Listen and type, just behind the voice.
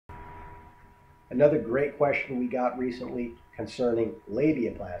Another great question we got recently concerning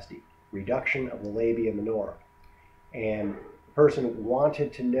labiaplasty, reduction of the labia minora. And the person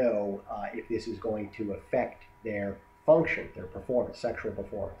wanted to know if this is going to affect their function, their performance, sexual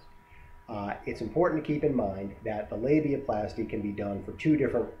performance. It's important to keep in mind that the labiaplasty can be done for two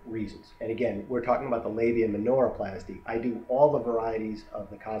different reasons. And again, we're talking about the labia minoroplasty. I do all the varieties of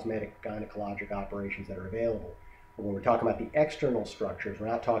the cosmetic gynecologic operations that are available. But when we're talking about the external structures, we're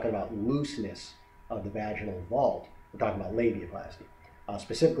not talking about looseness of the vaginal vault. We're talking about labiaplasty.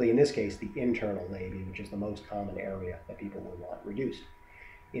 Specifically, in this case, the internal labia, which is the most common area that people will want reduced.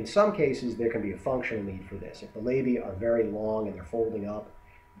 In some cases, there can be a functional need for this. If the labia are very long and they're folding up,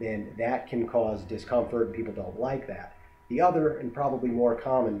 then that can cause discomfort, and people don't like that. The other, and probably more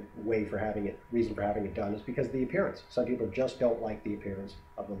common reason for having it done is because of the appearance. Some people just don't like the appearance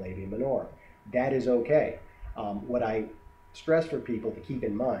of the labia minora. That is okay. What I stress for people to keep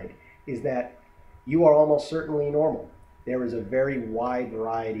in mind is that you are almost certainly normal. There is a very wide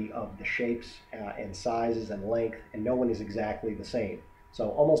variety of the shapes and sizes and length, and no one is exactly the same. So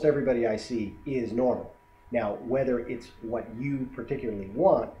almost everybody I see is normal. Now, whether it's what you particularly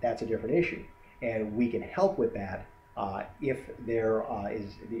want, that's a different issue. And we can help with that if there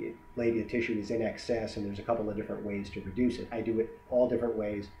is the labia tissue is in excess, and there's a couple of different ways to reduce it. I do it all different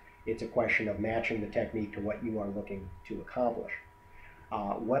ways. It's a question of matching the technique to what you are looking to accomplish.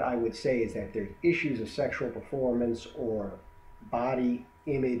 What I would say is that if there's issues of sexual performance or body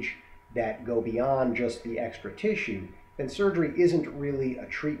image that go beyond just the extra tissue, then surgery isn't really a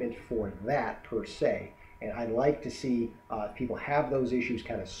treatment for that per se. And I'd like to see people have those issues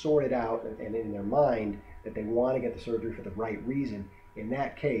kind of sorted out and in their mind that they want to get the surgery for the right reason. In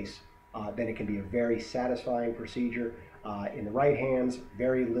that case, then it can be a very satisfying procedure. In the right hands,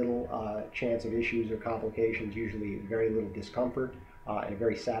 very little chance of issues or complications, usually very little discomfort, and a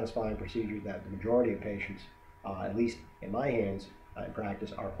very satisfying procedure that the majority of patients, at least in my hands in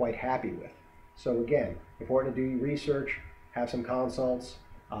practice, are quite happy with. So again, important to do your research, have some consults,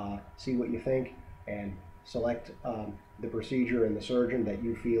 see what you think, and select the procedure and the surgeon that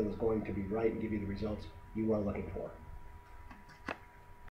you feel is going to be right and give you the results you are looking for.